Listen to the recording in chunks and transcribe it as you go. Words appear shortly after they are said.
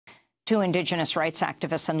Two indigenous rights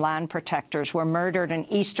activists and land protectors were murdered in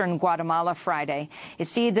eastern Guatemala Friday.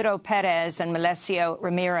 Isidro Perez and Melesio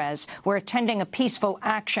Ramirez were attending a peaceful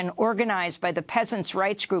action organized by the peasants'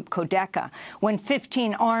 rights group CODECA when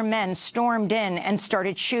 15 armed men stormed in and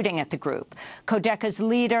started shooting at the group. CODECA's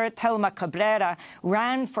leader, Thelma Cabrera,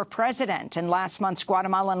 ran for president in last month's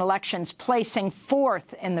Guatemalan elections, placing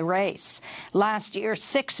fourth in the race. Last year,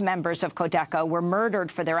 6 members of CODECA were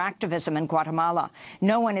murdered for their activism in Guatemala.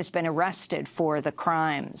 No one has been arrested for the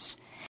crimes.